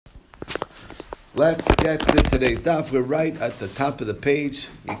Let's get to today's daf. We're right at the top of the page.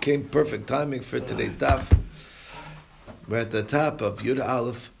 You came perfect timing for today's daf. We're at the top of Yud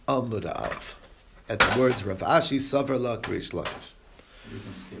Aleph Amud Aleph. At the words Rav Ashi Savar La Krish Lakish. You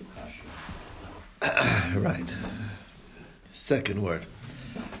can skip kasha. Right. Second word.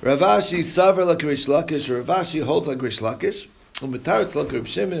 Rav Ashi Savar La Krish Lakish. Rav Ashi holds like Krish Lakish. Umetaretz La Reb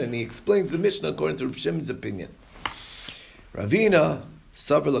Shimon, and he explains the Mishnah according to Reb Shimon's opinion. Ravina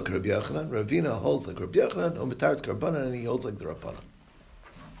Savar like Rabbi Yochanan. Ravina holds like Rabbi Yochanan. Umetaretz Karbanan, and he holds like the Rabbanan.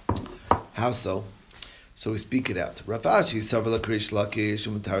 How so? So we speak it out. Rav Ashi Savar like Krish Lakish.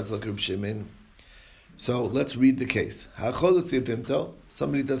 Umetaretz like Reb Shimon. So let's read the case.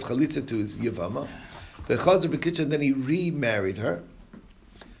 Somebody does chalitza to his yavama. Then he remarried her.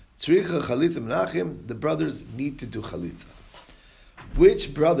 The brothers need to do chalitza.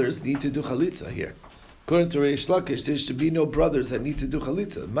 Which brothers need to do chalitza here? According to Reish Lakish, there should be no brothers that need to do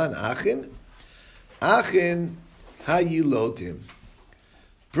chalitza. Man achin, achin hayilotim.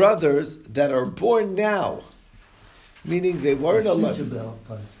 Brothers that are born now, meaning they weren't alive.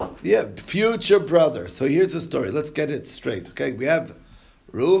 Yeah, future brothers. So here's the story. Let's get it straight. Okay, we have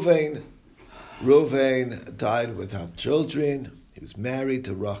Reuven. Reuven died without children. He was married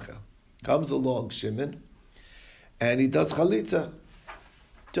to Rachel. Comes along Shimon, and he does chalitza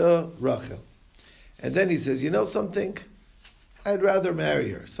to Rachel. And then he says, you know something? I'd rather marry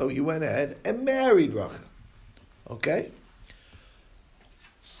her. So he went ahead and married Rachel. Okay?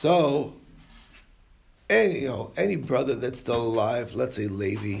 So, any brother that's still alive, let's say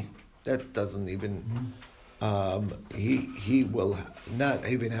Levi, that doesn't even, he will not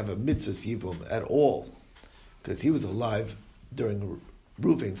even have a mitzvah yibum at all, because he was alive during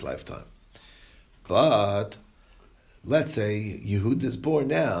Reuven's lifetime. But let's say Yehuda is born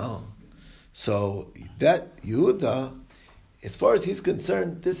now, so that Yehuda, as far as he's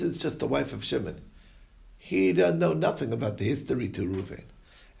concerned, this is just the wife of Shimon. He doesn't know nothing about the history to Reuven,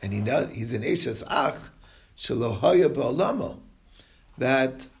 and he's an Eishes Ach shelo haya ba'olamo,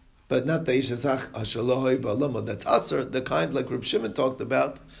 that, but not the Eishes Ach shelo haya ba'olamo. That's aser, the kind like Reb Shimon talked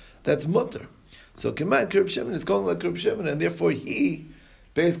about. That's mutter. So Keman Reb Shimon is going like Reb Shimon, and therefore he.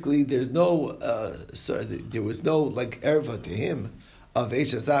 Basically, there was no like erva to him of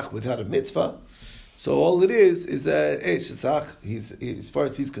Eishazach without a mitzvah. So all it is that Eishazach, as far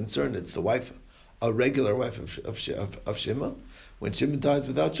as he's concerned, it's the wife, a regular wife of Shimon. When Shimon dies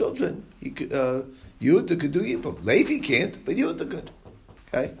without children, Yehuda could do Yibam. Levi can't, but Yehuda could.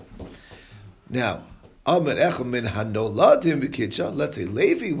 Okay. Now, let's say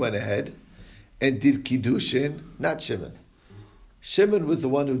Levi went ahead and did kiddushin, not Shimon. Shimon was the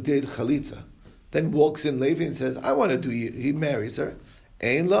one who did chalitza. Then walks in Levi and says, I want to do, he marries her.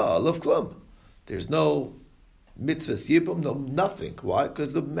 Ein la alav klum. There's no mitzvah yibum, no nothing. Why?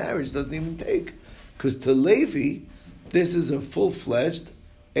 Because the marriage doesn't even take. Because to Levi, this is a full-fledged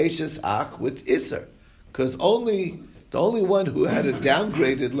Eishes Ach with Isser. Because the only one who had a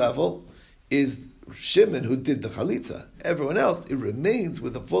downgraded level is Shimon, who did the chalitza. Everyone else, it remains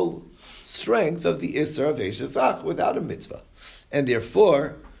with the full strength of the Isser of Eishes Ach without a mitzvah. And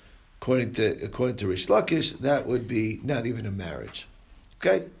therefore, according to Rish Lakish, that would be not even a marriage.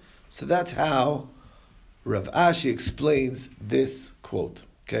 Okay? So that's how Rav Ashi explains this quote.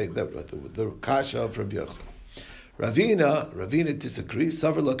 Okay? The kasha of Rabbi Yochanan. Ravina disagrees.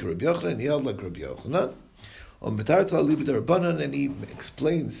 Savar like Rabbi Yochanan, and he held like Rabbi Yochanan. And he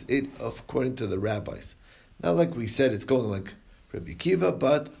explains it according to the rabbis. Not like we said, it's going like Rabbi Kiva,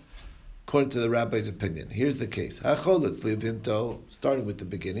 but according to the rabbi's opinion. Here's the case. Let's leave him starting with the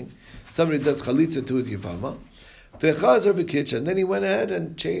beginning. Somebody does chalitza to his yavama. And then he went ahead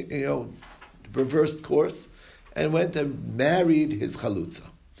and reversed course and went and married his chalutza.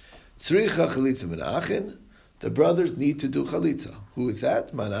 The brothers need to do chalitza. Who is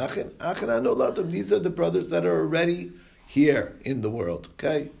that? Manachin. Achin anoladim. These are the brothers that are already here in the world.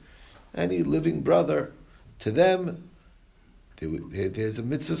 Okay? Any living brother, to them, there's a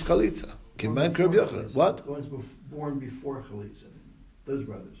mitzvah chalitza. What? The ones born before chalitza. Those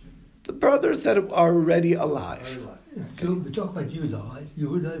brothers. The brothers that are already alive. Okay. We talk about Yehuda, right?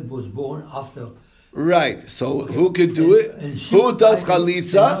 Yehuda was born after. Right. So who could do it? Who does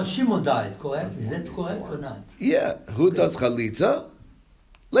chalitza? Shimon died, correct? Is that correct or not? Yeah. Who does chalitza?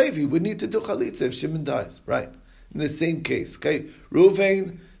 Levi would need to do chalitza if Shimon dies. Right. In the same case. Okay.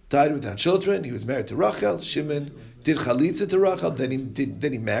 Reuven died without children. He was married to Rachel. Shimon did chalitza to Rachel. Then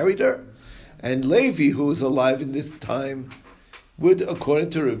he married her. And Levi, who was alive in this time, would, according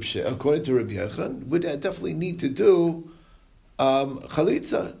to Rabbi Yochanan, would definitely need to do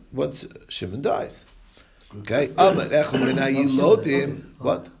chalitza once Shimon dies. Okay, what?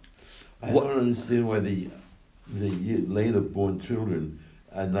 I What- don't understand why the later born children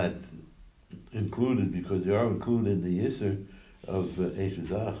are not included, because they are included in the Yisr of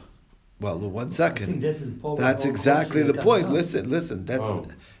Eshazach. Well, one I think second. this is probably That's whole exactly culture the that point. comes out. Listen. Oh.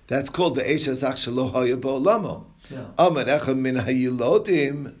 That's called the Eish Hazach Shelo Haya Ba'olamo. Yeah. Amar Echad Min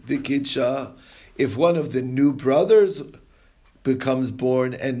Hayilodim V'Kidsha. If one of the new brothers becomes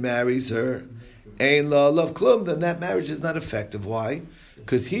born and marries her, Ein La Love Klum, then that marriage is not effective. Why?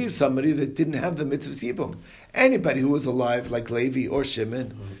 Because he's somebody that didn't have the mitzvah sibum. Anybody who was alive, like Levi or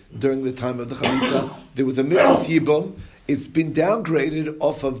Shimon, during the time of the Chalitza, there was a mitzvah sibum. It's been downgraded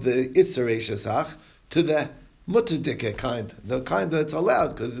off of the Isser Eshesach to the Muterdike kind, the kind that's allowed,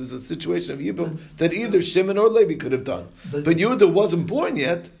 because there's a situation of Yibum that either Shimon or Levi could have done. But Yehuda wasn't born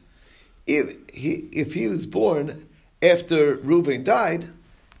yet. If he was born after Reuven died,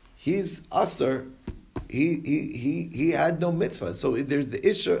 he's Aser. He had no mitzvah. So there's the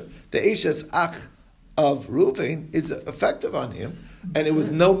Eshes Ach of Reuven is effective on him, and it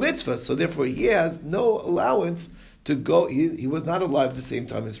was no mitzvah. So therefore, he has no allowance to go. He was not alive at the same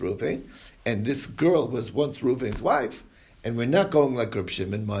time as Reuven, and this girl was once Reuven's wife, and we're not going like Reb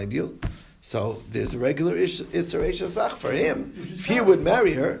Shimon, mind you. So there's a regular Isser Eshesach for him. If he would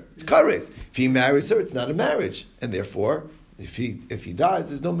marry her, it's kares. If he marries her, it's not a marriage, and therefore, if he dies,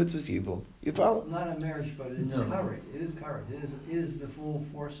 there's no mitzvah sibum. You follow? It's not a marriage, but it's No. covered. It is covered. It is the full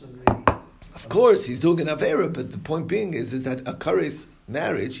force of the. Of course, he's doing an avera, but the point being is that a kares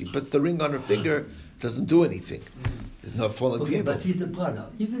marriage, he puts the ring on her finger, doesn't do anything. There's no falling Okay, people. but he's a brother.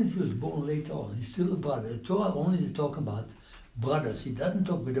 Even if he was born later on, he's still a brother. The Torah only talk about brothers. He doesn't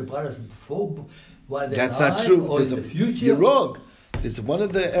talk with the brothers before, while they're That's alive, not true. or in the future. You're wrong. There's one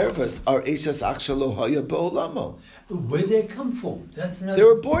of the ervas are Eshes Ach Shelo Haya Ba'olamo. Where they come from? That's not. They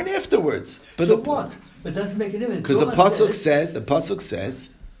were born afterwards. But so the, what? But doesn't make a difference. Because the Torah pasuk says,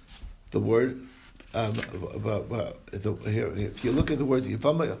 the word. Here, if you look at the words, it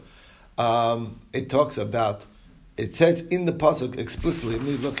talks about. It says in the pasuk explicitly. Let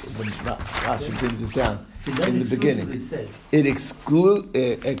me look when Rashi brings it down in the beginning. It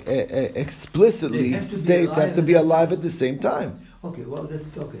explicitly They have to be states they have alive to be at- alive at the same time. Okay, well, that's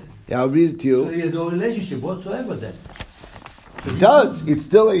okay. Yeah, I'll read it to you. So there's no relationship whatsoever then. It does. It's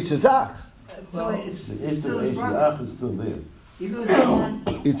still a shazach. So The it's Isser still his brother. Eshazach is still there. Even though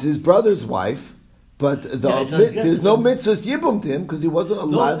It's his brother's wife, but there's no mitzvah yibum to him because he wasn't No,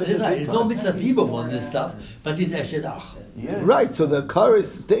 alive at the there's same no time. mitzvah people on this stuff, but he's Eshedach. Yeah. Right, so the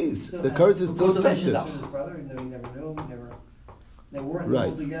kares stays. So The kares is still because of effective. Eshedach. his brother, even though he never knew him, they weren't Right.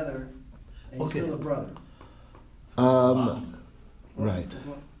 pulled together, and Okay. he's still a brother. Right.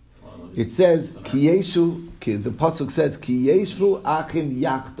 It says ki yeshu. The pasuk says ki yeshu achim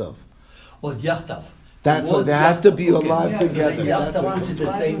yachtov. Or Yachtav. That's The why word they have to be Yachtav, okay. alive Yeah, together. the That's Yachtav what is it the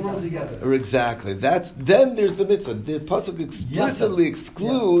Life same and world time. together. Exactly. Then there's the mitzvah. The pasuk explicitly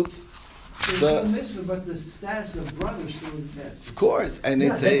excludes There's the. no mitzvah, but the status of brother still exists. Of course, and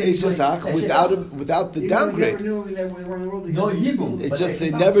Yeah, it's that's a shazach like- without the Even though we downgrade. never knew, we were in the world No, together. Yibum. still- It's But just they-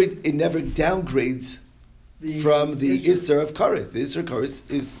 it never downgrades from the Isser of Kares. The Isser of Kares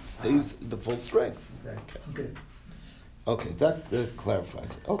stays the full strength. Okay. Okay. Okay, that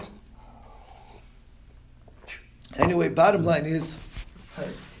clarifies it. Okay. Anyway, bottom line is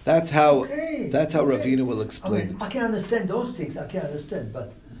that's how Okay. Ravina will I explain mean, I can understand those things. I can understand,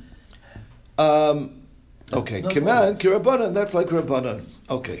 but it. Okay, No Kiman, Kirabanan, that's like Rabbanan.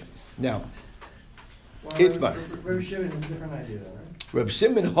 Okay, now Well, Itmar. Rabbi Shimon has a different idea, right? Reb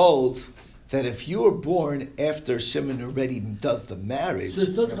Shimon holds that if you were born after Shimon already does the marriage, so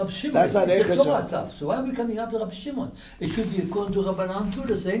it's not Rab Shimon. That's not it's the Echad Torah Shimon. stuff. So why are we coming up to Rab Shimon? It should be according to Rabbanan too,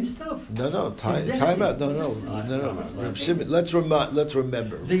 the same stuff. no, time Exactly. out, no. Reb Shimon, let's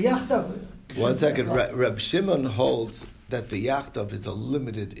remember. The Yachtav. One second, Reb Shimon holds that the Yachtav is a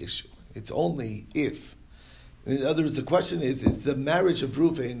limited issue. It's only if. In other words, the question is the marriage of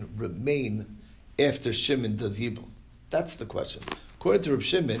Reuven remain after Shimon does Yibum? That's the question. According to Reb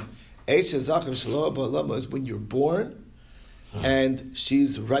Shimon, Eish Zachem Shelo Ba'olamo is when you're born, and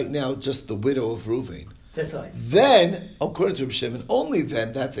she's right now just the widow of Reuven. That's right. Then, according to Reb Shimon, only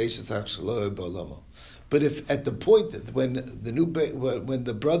then that's Eish Zachem Shelo Ba'olamo. But if at the point that when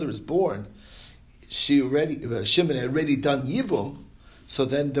the brother is born, Shimon had already done Yivum, so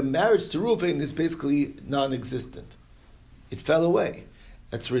then the marriage to Reuven is basically non-existent. It fell away.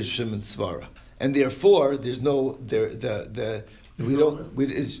 That's Reb Shimon's svara, and therefore there's no there's no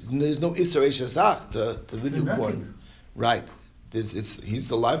Isser Eshazach to the newborn, nothing. right?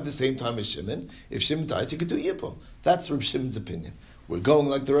 He's alive the same time as Shimon. If Shimon dies, he could do Yibum. That's Reb Shimon's opinion. We're going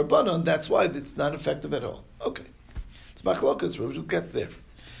like the Rabbanon. That's why it's not effective at all. Okay, it's machlokas. We'll get there.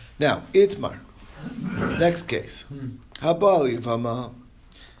 Now, Itmar. Next case. Habal Yivama,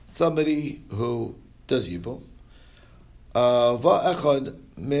 somebody who does Yibum. Va'echad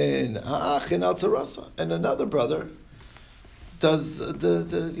min ha'achin al tarasa, and another brother does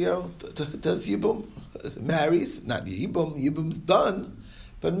does Yibum, marries, not Yibum, Yibum's done,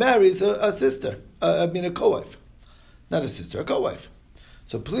 but marries a sister, a co-wife. Not a sister, a co-wife.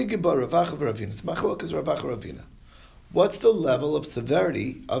 So Pligiba Ravacha Ravina. It's Machlokas Ravacha Ravina. What's the level of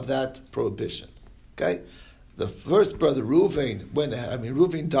severity of that prohibition? Okay? The first brother,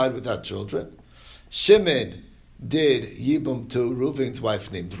 Reuven died without children. Shimon did Yibum to Reuven's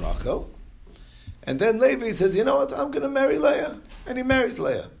wife named Rachel. And then Levi says, you know what, I'm going to marry Leah. And he marries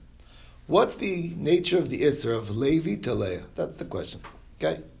Leah. What's the nature of the Isser of Levi to Leah? That's the question.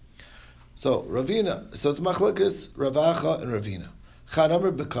 Okay? So, Ravina, so it's Machlokas, Ravacha, and Ravina. Chad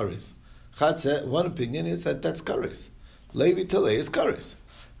Amar Bekaris. Chad said, one opinion is that that's Karis. Levi to Leah is Karis.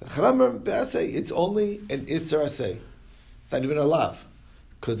 Chad Amar B'asei, it's only an Isser Asei. It's not even a Lav.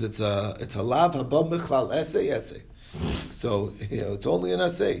 Because it's a Lav Habam Mechlal Esei. So, it's only an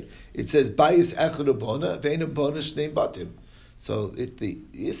Asei. It says, Bayis Echad Ubona, Vein Ubona Shnei Batim. So, the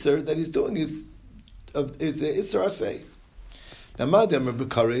Isser that he's doing is the Isser Asei. Now, Madam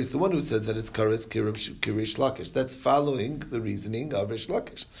Rabbi Kare is the one who says that it's Kares Kirish Lakish. That's following the reasoning of Rish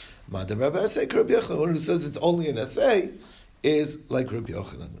Lakish. Madam Rabbi Asay Rabbi Yochanan, the one who says it's only an Asay, is like Rabbi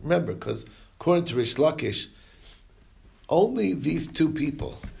Yochanan. Remember, because according to Rish Lakish, only these two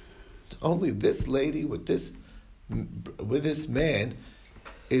people, only this lady with this man,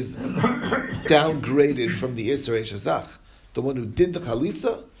 is downgraded from the Isser Shazach. The one who did the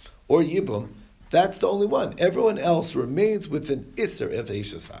Chalitza or Yibum. That's the only one. Everyone else remains with an Isser of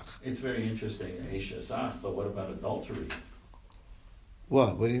Eishasach. It's very interesting, Eishasach, but what about adultery?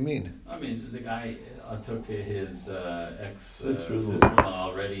 What? What do you mean? I mean, the guy took his ex-sister-in-law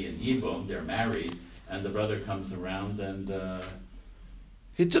already in Yibum, they're married, and the brother comes around and...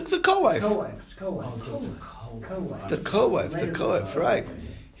 he took the co-wife. Co-wife. The co-wife, right.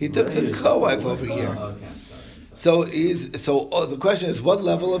 He took the co-wife over here. Okay, I'm sorry. So the question is, what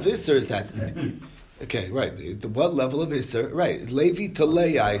level of Isser is that? Okay, right. What level of Isser? Right. Levi to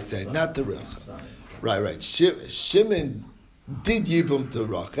Leah, I said, not to Rachel. Right. Shimon did Yibum to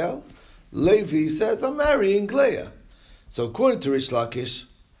Rachel. Levi says, I'm marrying Leah. So according to Rish Lakish,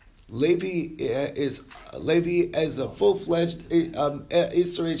 Levi is a full-fledged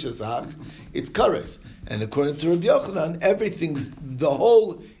Isser Shazach. It's Kares. And according to Rabbi Yochanan, the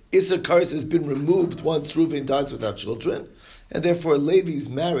whole Isser Kares has been removed once Reuven dies without children, and therefore Levi's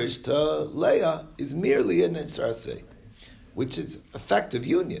marriage to Leah is merely an Isser Aseh, which is effective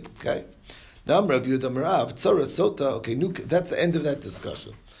union. Okay, now Rav Yehuda Marav Tzara Sota. Okay, that's the end of that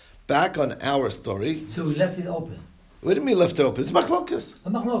discussion. Back on our story. So we left it open. What do you mean left it open? It's machlokas. A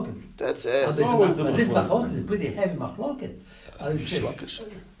machloket. That's it. But this machloket is pretty heavy machloket. Rav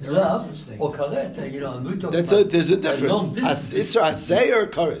or karet, and we talk about... There's a difference. Isser Aseh or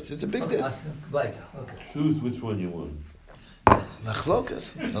Kares? It's a big difference. Right, okay. Choose which one you want.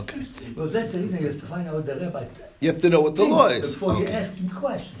 Machlokas. Okay. Well, that's the reason you have to find out the rabbi. You have to know what the law is. Before you ask him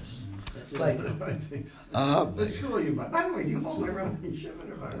questions. Right. I think so. Ah, Let's go, you. By the way, do you hold my Rabbi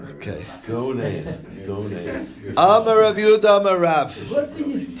Shimon if I remember? okay. Don't ask. Amar Rav Yehuda Amar Rav. What do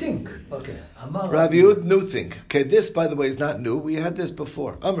you think? Okay. Rav Yehuda, new thing. Okay, this, by the way, is not new. We had this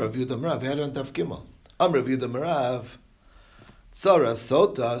before. Amar Rav Yehuda Amar Rav. We had it on Daf Gimel. Amar Rav Yehuda Amar Rav. Tzara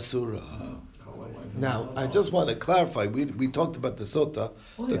Sota Asura. Now, I just want to clarify. We talked about the Sota,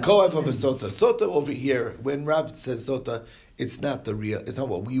 the co-wife of a Sota. Sota over here, when Rav says Sota, it's not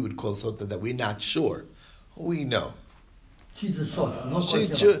what we would call Sota, that we're not sure. We know. She's a Sota. No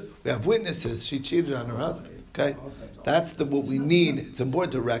We have witnesses. She cheated on her husband. Okay? That's what we need. It's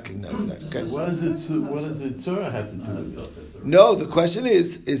important to recognize that. Okay? What does it Tzara have to do with it? No, the question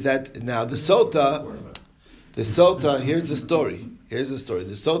is that now the Sota, here's the story. The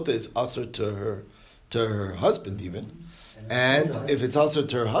Sota is also to her husband even. And if it's also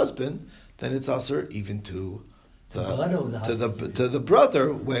to her husband, then it's also even to the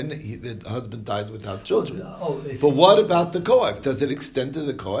brother when the husband dies without children. But what about the co-wife? Does it extend to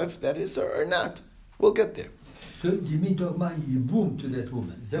the co-wife? That is or not? We'll get there. So you mean to my Yibum to that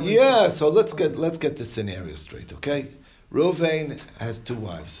woman? Yeah. So let's get the scenario straight. Okay. Reuven has two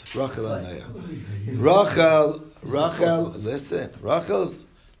wives, Rachel and Leah. Rachel. Listen, Rachel's.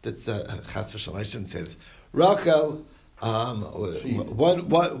 That's chas v'shalom. I shouldn't say this. Rachel.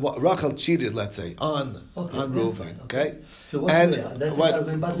 Rachel cheated, let's say, on Reuven, okay? So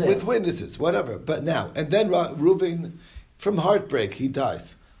with witnesses, whatever. But now, and then Reuven, from heartbreak, he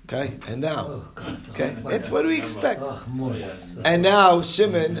dies. Okay, and now, Oh, God. okay, it's what we expect. Oh, more. And now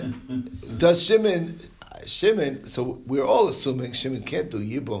Shimon, does Shimon, so we're all assuming Shimon can't do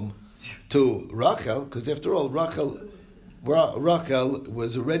Yibum to Rachel, because after all, Rachel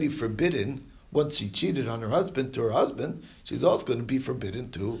was already forbidden, once she cheated on her husband, she's also going to be forbidden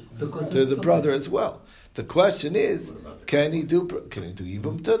to the brother as well. The question is, can he do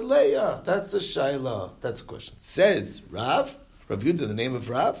Yibum to Leah? That's the Shaila. That's the question. Says Rav Yehuda, the name of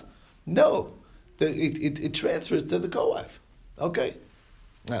Rav? No. It transfers to the co-wife. Okay.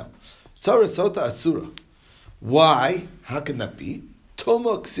 Now, Tzara Sota Asura. Why? How can that be?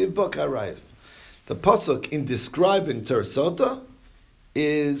 Toma Ksiv Bakarayas. The pasuk in describing Tzara Sota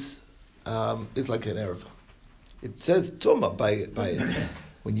is like an erva. It says Tuma by it.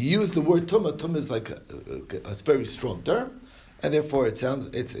 When you use the word Tuma, Tuma is like a very strong term, and therefore it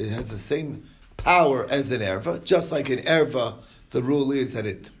has the same power as an erva. Just like an erva, the rule is that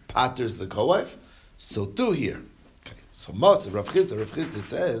it patters the co-wife. So too here. Okay. So Moshe, Rav Chisda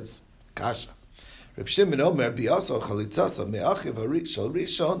says, Kasha. Reb Shimon Omer biaso chalitzasa me'achiv shal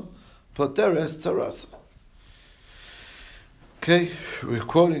rishon poteres tzarasa. Okay, we're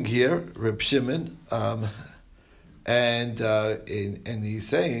quoting here Reb Shimon, and he's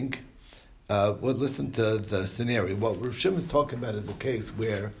saying, listen to the scenario. What Reb Shimon is talking about is a case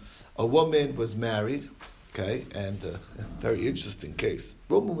where a woman was married, okay, and a very interesting case.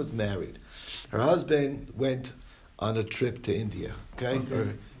 A woman was married. Her husband went on a trip to India, okay.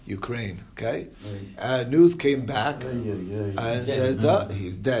 Or Ukraine, okay? News came back and said,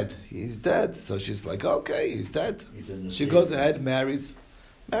 he's dead. He's dead. So she's like, okay, he's dead. She goes ahead, marries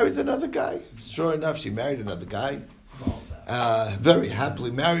another guy. Sure enough, she married another guy. Very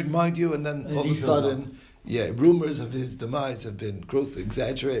happily married, mind you, and then all of a sudden, rumors of his demise have been grossly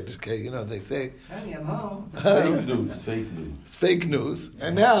exaggerated. Okay, they say Fake news. It's fake news.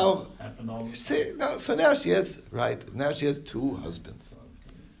 And now, so now she has two husbands.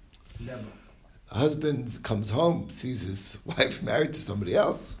 A husband comes home, sees his wife married to somebody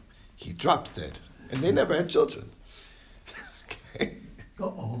else, he drops dead. And they never had children. Okay.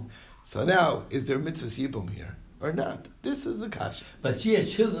 Uh-oh. So now, is there mitzvah yibum here or not? This is the kasha. But she has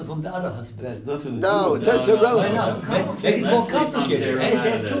children from the other husband. That's irrelevant. Why not? Make it more complicated.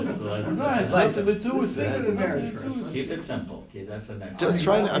 Nothing to do with that. The marriage first. Keep it simple. Okay, that's the next.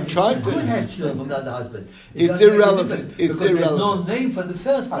 I'm trying Could to. have children from the other husband. It's doesn't make a irrelevant. difference, It's because irrelevant. There's no name for the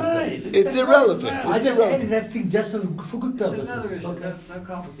first husband. Right. It's irrelevant. I It's just irrelevant. added that thing just for good It's another purposes. issue, not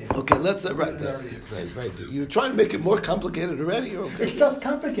complicated. Okay, let's right. You're trying to make it more complicated already. Okay. It's not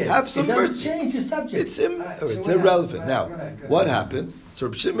complicated. Have some it doesn't mercy. change the subject. It's so what irrelevant. happened? Now, Go ahead. what happens? So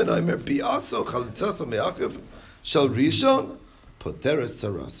Reb Shimon Omer biaso chalitzasa me'achiv shel rishon poteres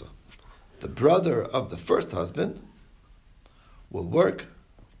sarasa. The brother of the first husband will work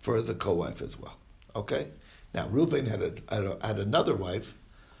for the co-wife as well. Okay? Now, Reuven had another wife,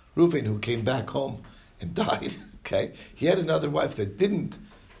 Reuven, who came back home and died. Okay? He had another wife that didn't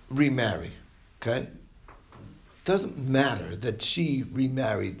remarry. Okay? Doesn't matter that she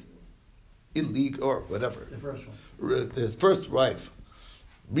remarried illegal or whatever. The first one. His first wife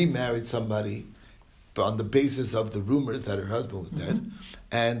remarried somebody on the basis of the rumors that her husband was dead,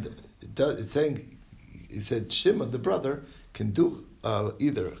 and it's saying, he said Shimon, the brother, can do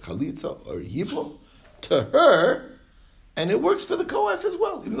either chalitza or yibum to her, and it works for the co-wife as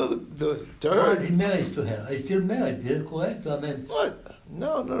well, even though to her. He marries to her. He's still married. Is that correct? I mean, What?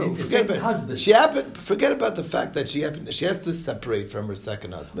 No. It's the Forget second about husband. Forget about the fact that she has to separate from her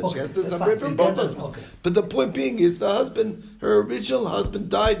second husband. Okay, She has to that's separate fine. from both Together, husbands. okay. But the point being is her original husband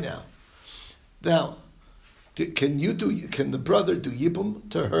died now. Now, can the brother do yibum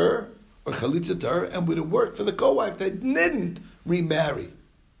to her or chalitza to her, and would it work for the co-wife that didn't remarry?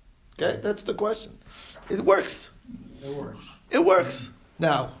 Okay, that's the question. It works. It works. It works.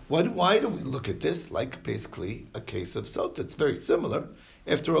 Now, why do we look at this like basically a case of sota? It's very similar.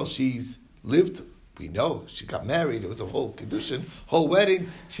 After all, she's lived. We know she got married. It was a whole kedushin, whole wedding.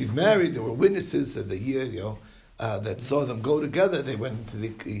 She's married. There were witnesses of the year, that saw them go together. They went into the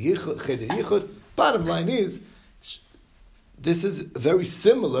cheder yichud. Bottom line is, this is very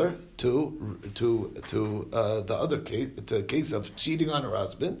similar to the other case, the case of cheating on her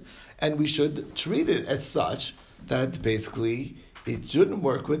husband, and we should treat it as such that basically it shouldn't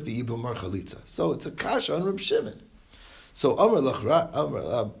work with the Yibum or Chalitza. So it's a kasha on Reb Shimon. So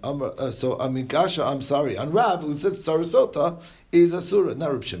kasha, I'm sorry, on Rav, who says Sarasota is Asura,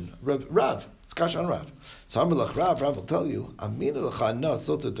 not Reb Shimon. Rav, it's kasha on Rav. So Amar Lach Rav will tell you, Aminu Lach Na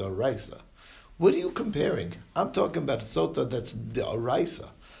Sota D'Oraisa. What are you comparing? I'm talking about Sota that's D'Oraisa.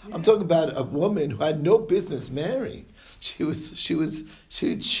 I'm talking about a woman who had no business marrying. She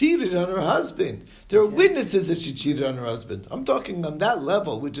cheated on her husband. There are witnesses that she cheated on her husband. I'm talking on that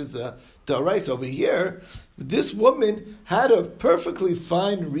level, which is D'Oraisa. Over here, this woman had a perfectly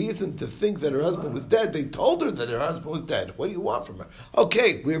fine reason to think that her husband was dead. They told her that her husband was dead. What do you want from her?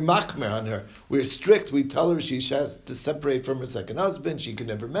 Okay, we're machmer on her. We're strict. We tell her she has to separate from her second husband. She can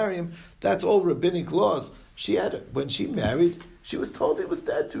never marry him. That's all rabbinic laws. She had it. When she married, she was told he was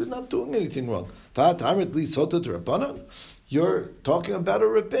dead. He was not doing anything wrong. You're talking about a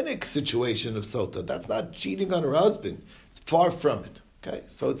rabbinic situation of sota. That's not cheating on her husband. It's far from it. Okay,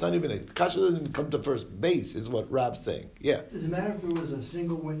 so it's not even kasha doesn't even come to first base, is what Rav's saying. Yeah. Does it matter if there was a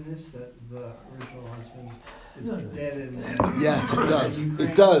single witness that the original husband is dead and Yes, it does.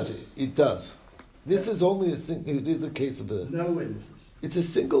 It does. It does. This is only it is a case of no witnesses? It's a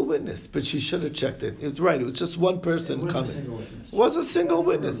single witness, but she should have checked it. It was right. It was just one person It was coming. a single witness. It was a single That's the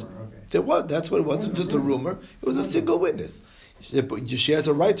witness. rumor, okay. There was. That's what it wasn't just a rumor. It was a single witness. She has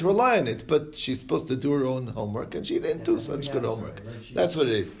a right to rely on it, but she's supposed to do her own homework, and she didn't do such good homework. That's what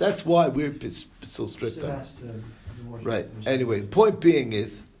it is. That's why we're so strict on it. Right. Anyway, the point being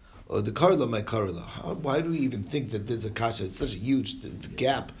is, the karla, my karla. Why do we even think that there's a kasha? It's such a huge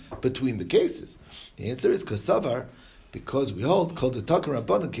gap between the cases. The answer is kasavar, because we hold called the takar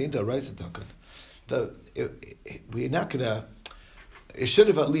rabbanon came to a raisa takar. We're not gonna. It should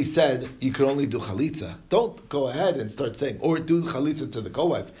have at least said you can only do chalitza. Don't go ahead and start saying or do chalitza to the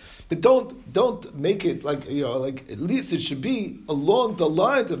co-wife, but don't make it like at least it should be along the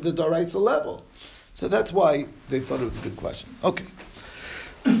lines of the daraisa level. So that's why they thought it was a good question. Okay,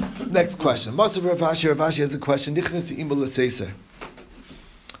 next question. Masav Rav Ashi has a question.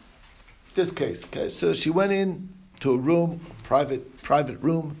 This case, okay, so she went in to a room, private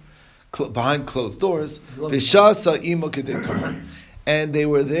room, behind closed doors. V'shasa imo kedei Torah. And they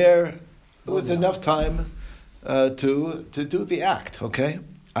were there with enough time to do the act. Okay,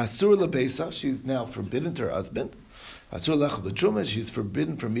 asur lebesa. She's now forbidden to her husband. Asur lechel b'truma. She's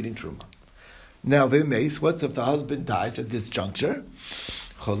forbidden from eating truma. Now v'meis. What's if the husband dies at this juncture?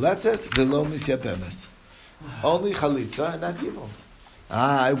 Choletzes v'lo misyabemes. Only chalitza and not yibum.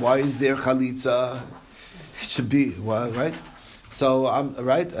 Why is there chalitza? It should be right. So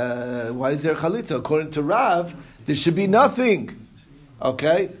right. Why is there chalitza? According to Rav, there should be nothing.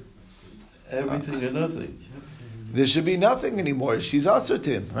 Okay? Everything or nothing. There should be nothing anymore. She's asur to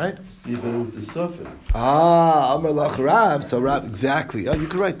him, right? Yeah, but it was the suffix. Amar lach Rav. So Rav, exactly. Oh, you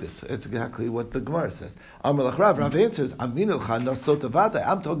can write this. It's exactly what the Gemara says. Amar lach Rav. Rav answers, Aminulcha no sota vada.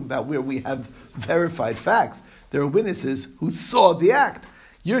 I'm talking about where we have verified facts. There are witnesses who saw the act.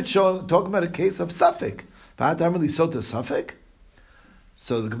 You're talking about a case of suffix. Vada amar li sota suffix.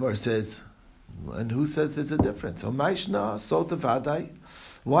 So the Gemara says, and who says there's a difference? So Maishna Sota Vadai.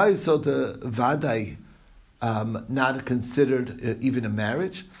 Why is Sota Vadai not considered even a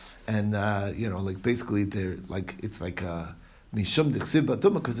marriage? And like basically they're like it's like Mishum Diksiv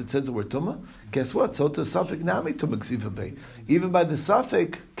Batuma because it says the word Tuma. Guess what? Sota Safik Nami Tuma Ksiva Bay. Even by the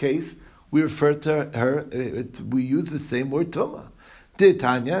Safik case, we refer to her. We use the same word Tuma. De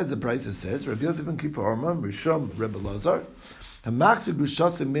Tanya, as the Brisa says, Rabbi Yosef ben Kippur Orma Rishom Rebbe Lazar, Hamaxi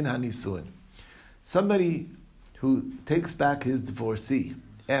Grushasim Min Hanisuin. Somebody who takes back his divorcee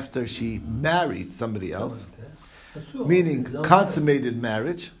after she married somebody else, meaning consummated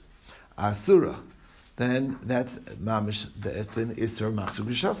marriage, asura, then that's mamish the etzin isur machsu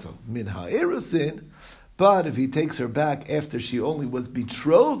grishaso min ha'erusin. But if he takes her back after she only was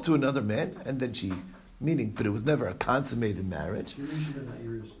betrothed to another man, and then but it was never a consummated marriage.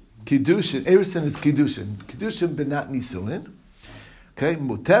 Kiddushin, erusin is kiddushin. Kiddushin but not nisuin. Okay,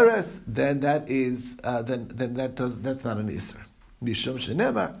 muteres, then that is that's not an iser. Mishum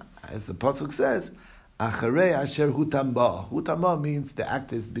shenemar, as the pasuk says, acharei asher hutamba. Hutamba means the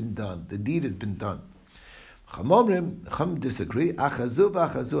act has been done, the deed has been done. Chum disagree. Achazu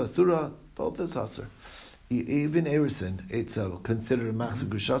v'achazu asura, both is asur. Even erison, it's considered a machzor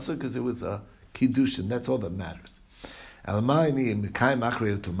grishasa because it was a kiddushin. That's all that matters. Why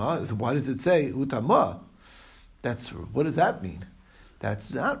does it say hutamba? What does that mean?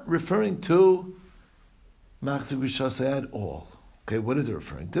 That's not referring to Machzor Grishasa at all. Okay, what is it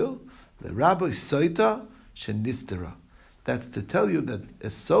referring to? The Rabbi Sota Shenistera. That's to tell you that a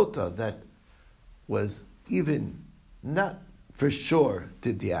sota that was even not for sure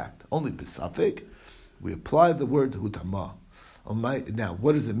did the act, only besafik, we apply the word hutama. Now,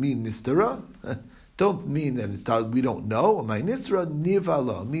 what does it mean, nistera? Don't mean that we don't know. My nisra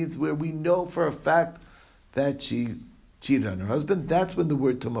nivala means where we know for a fact that she cheated on her husband. That's when the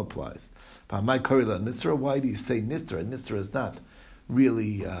word tum applies. Why do you say nisra? Nisra is not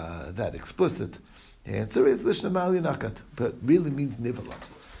really that explicit. The answer is Lishna Mali Nakat, but really means Nivala.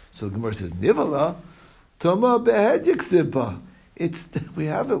 So the Gemara says, Nivala, Toma Behed Yiksibba.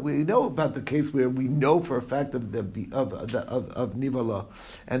 We know about the case where we know for a fact of Nivala,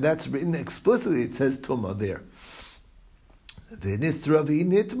 and that's written explicitly. It says Toma there. The Nistravi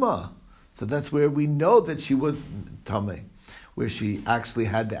Nitma. So that's where we know that she was Tame, where she actually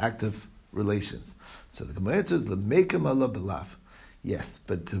had the active relations. So the Gemara says, L'mekem ala b'lav. Yes,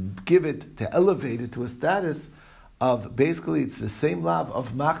 but to elevate it to a status of, basically it's the same lav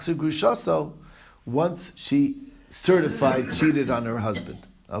of Machzir Grushaso once she certified cheated on her husband.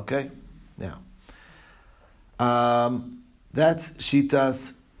 Okay? Now, that's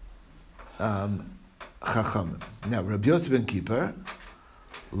Shitas Chachamim. Now, Rabbi Yosef ben Kippur,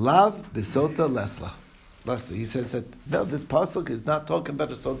 Lav Besota Lesla. He says that, no, this pasuk is not talking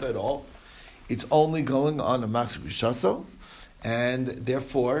about a sota at all. It's only going on a Machzir Grushaso. And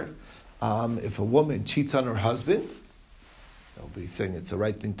therefore, if a woman cheats on her husband, nobody's saying it's the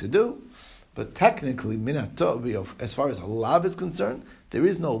right thing to do, but technically, as far as a lav is concerned, there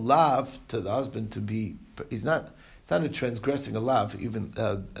is no lav to the husband to be. It's not a transgressing a lav even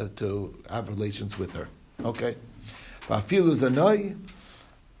to have relations with her. Okay,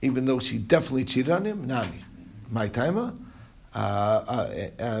 even though she definitely cheated on him, nami, my timer.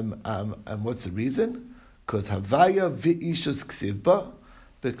 And what's the reason? Because Havaya v'ishus ksivba,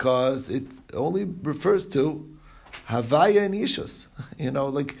 because it only refers to Havaya and ishus.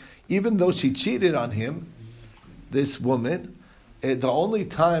 Like even though she cheated on him, this woman, the only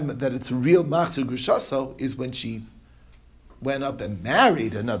time that it's real Machzir Grushaso is when she went up and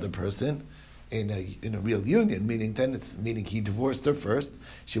married another person in a real union. Meaning he divorced her first.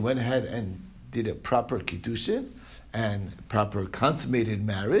 She went ahead and did a proper kiddushin and proper consummated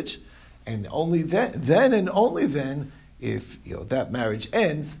marriage. And only then and only then, if that marriage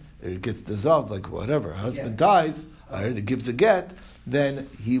ends, or it gets dissolved, like whatever, husband dies, or it gives a get, then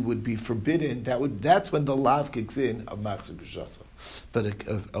he would be forbidden. That's when the lav kicks in of Machzir Grushaso. But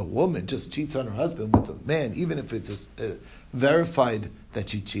a woman just cheats on her husband with a man, even if it's verified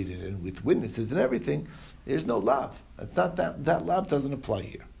that she cheated and with witnesses and everything, there's no lav. That's not that lav doesn't apply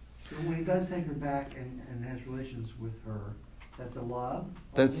here. So when he does take her back and has relations with her, that's a lav?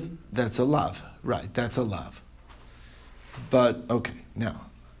 That's a lav, right? That's a lav. But okay, now,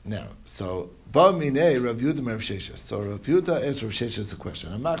 so Ba Minei Rav Yehuda Rav Sheshes. So Rav Yehuda asks Rav Sheshes a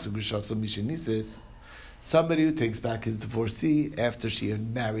question. Somebody who takes back his divorcee after she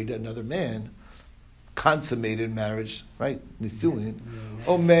had married another man, consummated marriage, right? Nisuin,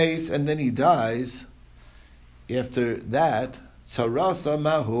 Omeis, and then he dies. After that, Sarasa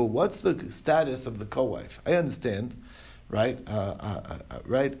Mahu. What's the status of the co-wife? I understand. Right?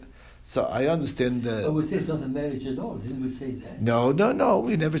 Right? So I understand the... But we say it's not a marriage at all, didn't we say that? No,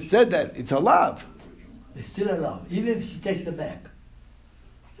 we never said that. It's a lav. It's still a lav, even if she takes it back.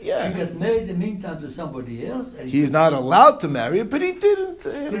 Yeah. He got married in the meantime to somebody else. He's not allowed to marry her, but he didn't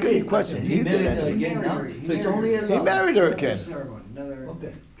ask any questions. He married her again now, so it's only a lav. He married her again. Another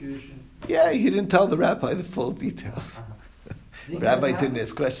condition. Yeah, he didn't tell the rabbi the full details. The rabbi didn't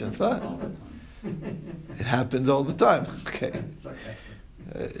ask questions, huh? It happens all the time. Okay.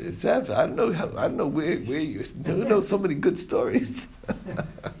 I don't know where you don't know so many good stories.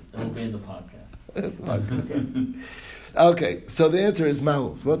 It'll be in the podcast. Okay, so the answer is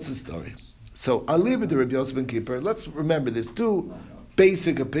Mahu. What's the story? So I'll leave it to Rabbi Yosef ben Kippur. Let's remember there's two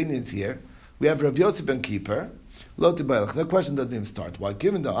basic opinions here. We have Rabbi Yosef ben Kippur. The question doesn't even start. Why?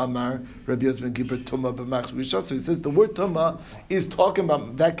 Given the Amar, Rabbi Yosef ben Kippur, Tuma b'Machzir Grushaso, he says the word Tuma is talking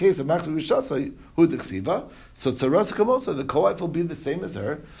about that case of Machzir Grushaso, Hu d'Ksiva. So Tzaras Kamosa, the co-wife will be the same as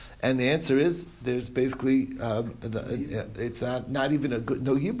her. And the answer is, there's basically, it's not even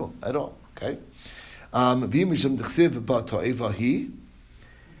no Yibum at all. Okay? V'imisham d'Ksiv ba to'eva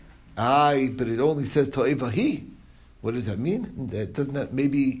hi. But it only says to'eva hi. What does that mean? Doesn't that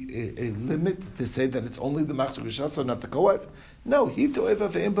maybe a limit to say that it's only the Machzir Grushaso, not the co-wife? No, he to'eva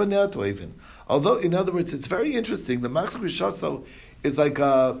ve'im baneh to'evin. Although, in other words, it's very interesting. The Machzir Grushaso is like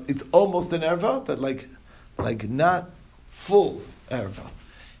it's almost an erva, but like not full erva.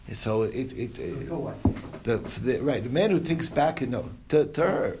 So the man who takes back to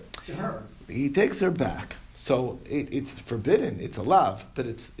her. To her. He takes her back. So it's forbidden. It's a lav, but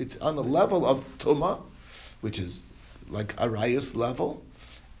it's on a level of tuma, which is like arayos level,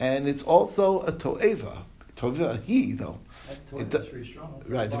 and it's also a to'eva. To'eva he though. That's very strong.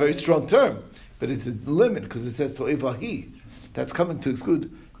 Right, it's a very strong term, but it's a limit because it says to'eva he. That's coming to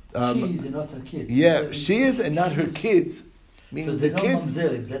exclude. She is and not her kids. Yeah, she is and not her kids. Meaning they're the not kids,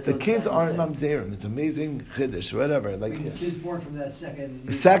 mamzerim, that's the what kids I'm aren't saying. mamzerim. It's amazing chiddush, whatever. Like The kids born from that second.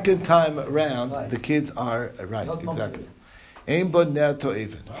 the second time around, Right. the kids are right, Not exactly. mamzerim. Ein bon ner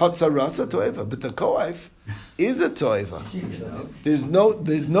to'even. Hotzarasa to'eva. But the ko'if is a to'eva. There's no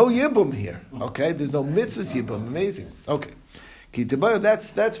yibum here. Okay, there's no mitzvahs yibum. Amazing. Okay,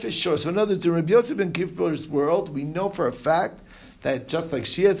 that's for sure. So in other words, in Rabbi Yosef ben Kippur's world, we know for a fact that just like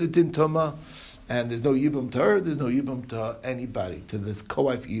she has a din tuma, and there's no yibum to her, there's no yibum to anybody, to this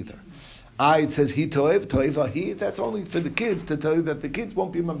ko'if either. It says he to'ev, to'eva he. That's only for the kids to tell you that the kids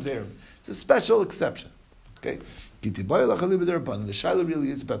won't be mamzerim. It's a special exception. Okay. The shaila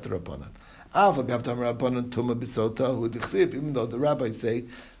really is about the Rabbanan. Even though the rabbis say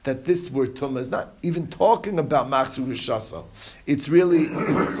that this word tumah is not even talking about Machzor Rishasa. It's really,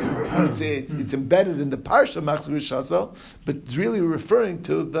 I would say it's embedded in the parsha Machzor Rishasa, but it's really referring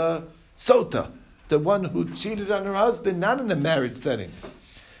to the sota, the one who cheated on her husband, not in a marriage setting.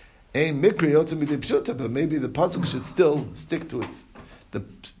 But maybe the pasuk should still stick to the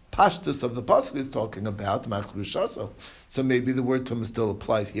pashtus of the pasuk is talking about Machzor Rishasa. So maybe the word tumah still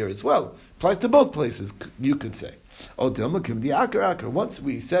applies here as well. Applies to both places, you could say. Once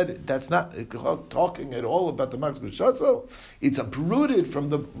we said that's not talking at all about the Machzor Rishasa, it's uprooted from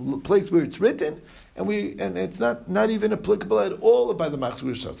the place where it's written, and it's not even applicable at all by the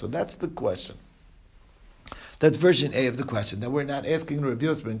Machzor Rishasa. That's the question. That's version A of the question. Now we're not asking Rabbi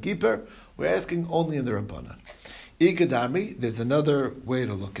Yosef ben Kippur, we're asking only in the Rabbanan. Ikadami, there's another way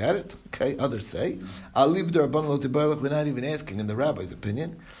to look at it. Okay, others say, we're not even asking in the rabbi's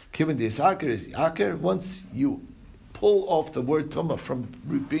opinion. Kibbutz Yisakir is Yakir. Once you pull off the word Tumah from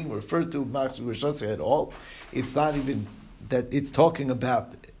being referred to Machzor Rishasa at all, it's not even that it's talking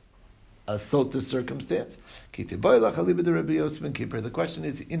about a sota circumstance. The question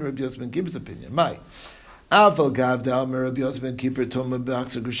is in Rabbi Yosef ben Kippur's opinion. Aval gav da Amar Rabbi Yosef ben Kippur Toma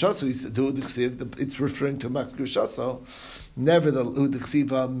Machzor Rishasa. He said, it's referring to Machzor Rishasa. Nevertheless,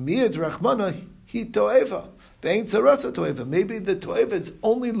 Miyad Rachmana Hi Toeva Bein Tzarasa Toeva. Maybe the Toeva is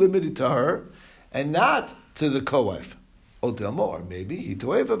only limited to her and not to the co-wife. Or maybe Hi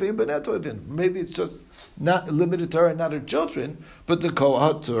Toeva Bein Benet Toevin. Maybe it's just not limited to her and not her children, but the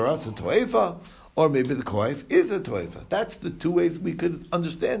co-wife Tzarasa Toeva. Or maybe the koif is a toiva. That's the two ways we could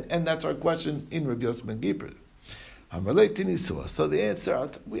understand, and that's our question in Rabbi Yosef ben Kippur. So the answer,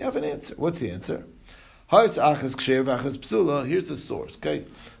 we have an answer. What's the answer? Here's the source. Okay,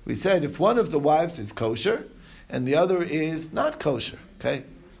 we said if one of the wives is kosher and the other is not kosher. Okay,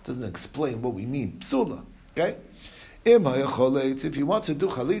 doesn't explain what we mean. Psula. Okay, if he wants to do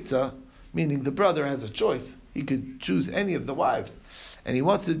chalitza, meaning the brother has a choice, he could choose any of the wives. And he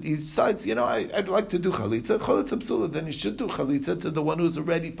decides, I'd like to do chalitza psula, then he should do chalitza to the one who's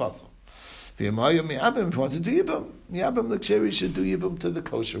already puzzle. If he wants to do yibam l'ksheri, he should do yibam to the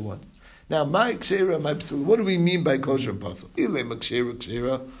kosher one. Now, my kshera, my psula, what do we mean by kosher puzzle?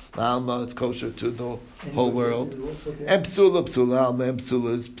 Kshera, it's kosher to the whole world. And psula, alma, and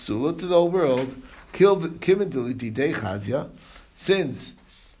psula is psula to the whole world. Since,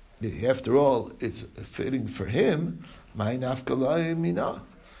 after all, it's fitting for him, after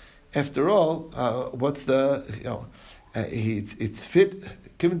all, what's the it's fit.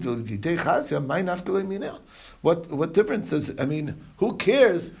 What difference does who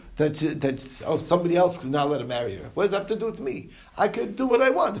cares that somebody else can not let him marry her? What does that have to do with me? I could do what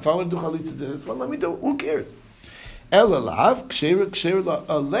I want. If I want to do chalitza to this one, let me do it. Who cares? Elalav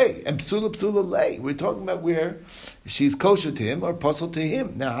kshera lay and psula lay. We're talking about where she's kosher to him or puzzled to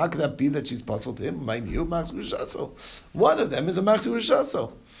him. Now, how could that be that she's puzzled to him? Mind you, Machzor Rishasa. One of them is a Machzor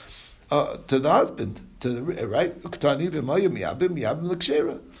Rishasa to the husband, to the right.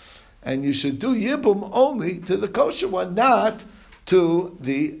 And you should do yibum only to the kosher one, not to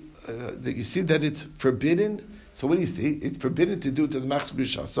the. You see that it's forbidden. So what do you see? It's forbidden to do to the Machzor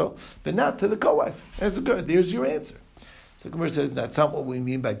Rishasa, but not to the co-wife. There's your answer. So the Gemara says that's not what we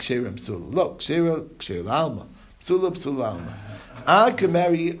mean by kshera and psula. Look, kshera alma, psula alma. I can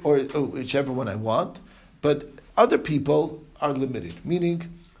marry or whichever one I want, but other people are limited. Meaning,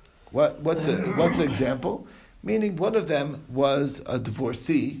 what's the example? Meaning, one of them was a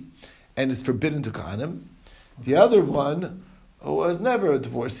divorcee, and it's forbidden to kahanim. The other one was never a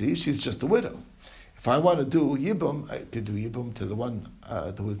divorcee; she's just a widow. If I want to do yibum, I could do yibum to the one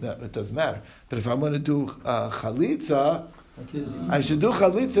who was not. It doesn't matter. But if I want to do chalitza, I should do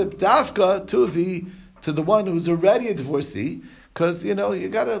chalitza dafka to the one who's already a divorcee, because you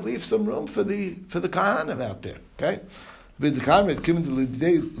got to leave some room for the kahanim out there. Okay. Who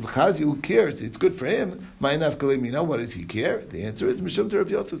cares? It's good for him. What does he care? The answer is Mishum to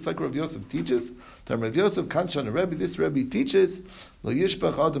Rav Yosef. It's like Rav Yosef teaches. Tam Rav Yosef Kanchan a Rebbe. This Rebbe teaches Lo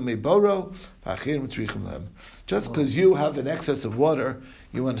Yishbach Adam Meiboro V'Achirim Tzrichim Lehem. Just because you have an excess of water,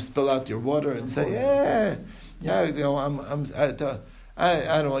 you want to spill out your water and say, yeah, you know,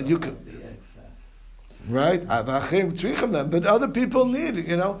 I don't want you can. Right? But other people need it,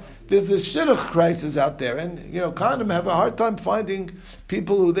 you know. There's this shidduch crisis out there, and, you know, Khanim have a hard time finding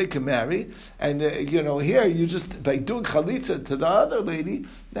people who they can marry. And, you know, here, you just, by doing chalitza to the other lady,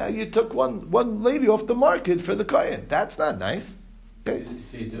 now you took one lady off the market for the kohen. That's not nice. Okay?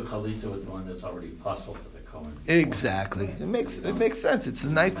 So you do chalitza with one that's already possible for the kohen. Exactly. It makes sense. It's a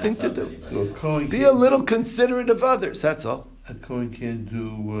nice thing to do. So a Kohen Be a little considerate of others, that's all. A Kohen can't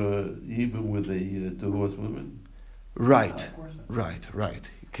do even with a divorced woman. Right. Of course not. Right.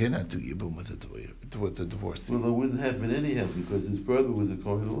 You cannot do yibum with a divorce. Well, it wouldn't happen anyhow because his brother was a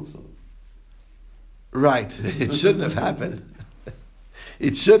Kohen also. Right. It shouldn't have happened.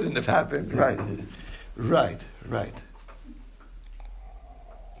 It shouldn't have happened. Right.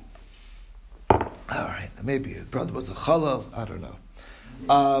 All right. Maybe his brother was a chalal. I don't know.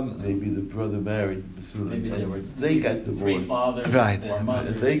 Maybe the brother married Basula. Maybe They got three divorced. fathers, Right. 4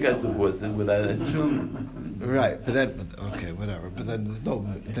 mothers. They got divorced without children. Right. But then, okay, whatever. But then there's no.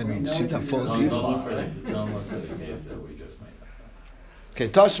 Then she's not full of Don't yibum. look for the case that we just made up. Okay.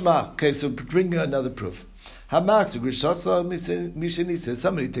 Tashma. Okay. So bring another proof. Hamax Grishasa Mishani says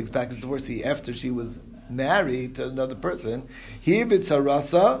somebody takes back his divorcee after she was married to another person. He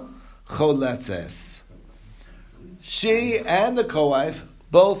b'tzarasa choletzes. She and the co-wife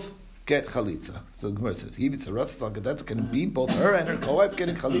both get chalitza. So the Gemara says, "He b'tzarasa." Can it be both her and her co-wife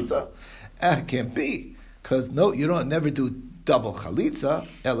getting chalitza? It can't be, because no, you don't never do double chalitza.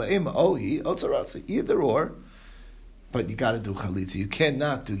 Elaim ohi otzarasa, either or. But you got to do chalitza. You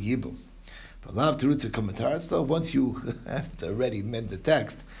cannot do yibum. But lav terutza komentaras though. Once you have to already amend the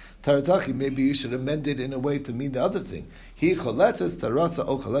text, taratzachi, maybe you should amend it in a way to mean the other thing. He choletzes tarasa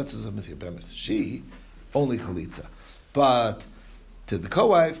o choletzes o misyabemis. She only chalitza, but to the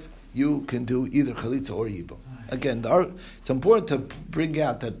co-wife you can do either chalitza or yibum. Again, it's important to bring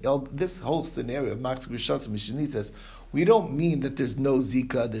out that this whole scenario of Max Grishas Mishani says we don't mean that there's no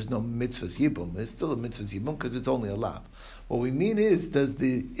zika, there's no mitzvahs yibum. There's still a mitzvahs yibum because it's only a lav. What we mean is, does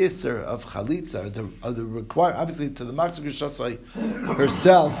the isser of chalitza, the require, obviously to the Max Grishasai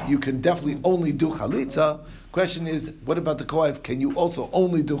herself, you can definitely only do chalitza. Question is, what about the co-wife? Can you also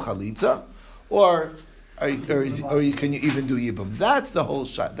only do chalitza, or can you even do yibum? That's the whole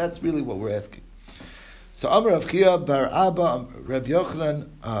shot. That's really what we're asking. So Amar Rav Chia bar Abba Reb Yochanan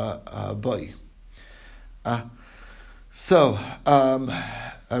boy.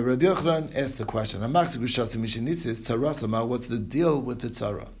 Rabbi Yochanan asked the question. What's the deal with the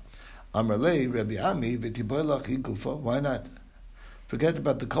tzara? Amarlei Rabbi Ami v'tiboylach gufa. Why not? Forget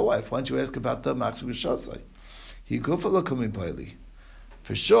about the co-wife. Why don't you ask about the Max Grishasai? He gufa lokumi boyli.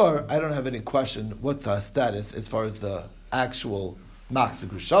 For sure, I don't have any question what's the status as far as the actual Max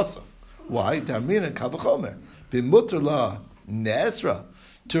Grishasai. Why? Darmina kavachomer b'mutter la nesra.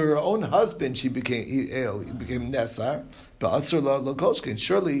 To her own husband, he became nesar, but asr la lokoshkin.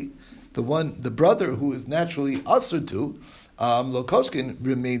 Surely, the brother who is naturally asr to lokoshkin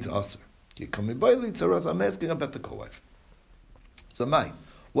remains asr. I'm asking about the co-wife. So,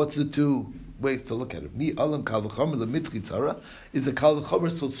 what's the two ways to look at it? Mi alam kal v'chomer lemitchi tzara. Is the kal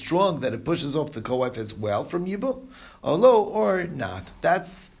v'chomer so strong that it pushes off the co-wife as well from yibum, or not?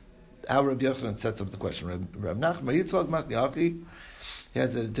 That's how Rabbi Yochanan sets up the question. Rabbi Nachman Yitzchak Masni Achi. He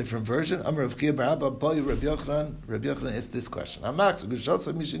has a different version. Amar Rav Chia bar Abba boy Rabbi Yochanan. Rabbi Yochanan asked this question. Amax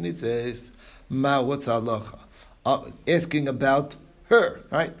Gushalsa Mishani says, "Ma, what's halacha?" Asking about her,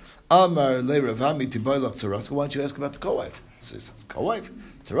 right? Amar le Rav Ami tiboylach tzarasa. Why don't you ask about the co-wife? Says co-wife.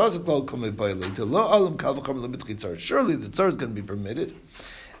 Tzarasa kol kamei boyli. The lo alam kal v'cham lemitchi tzar. Surely the tzar is going to be permitted.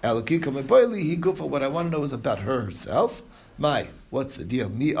 Alaki kamei boyli. He gufa. What I want to know is about her herself. What's the deal?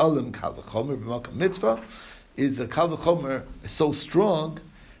 Mi alam kal v'chomer b'makam mitzvah. Is the kal v'chomer so strong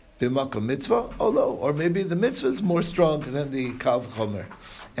b'makam mitzvah? Or maybe the mitzvah is more strong than the kal v'chomer,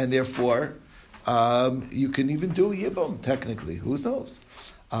 and therefore you can even do yibum technically. Who knows?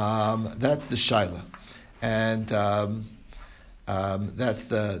 That's the shaila, and that's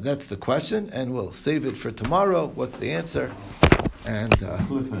the question. And we'll save it for tomorrow. What's the answer? And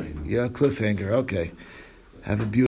Cliffhanger. Yeah, cliffhanger. Okay, have a beautiful.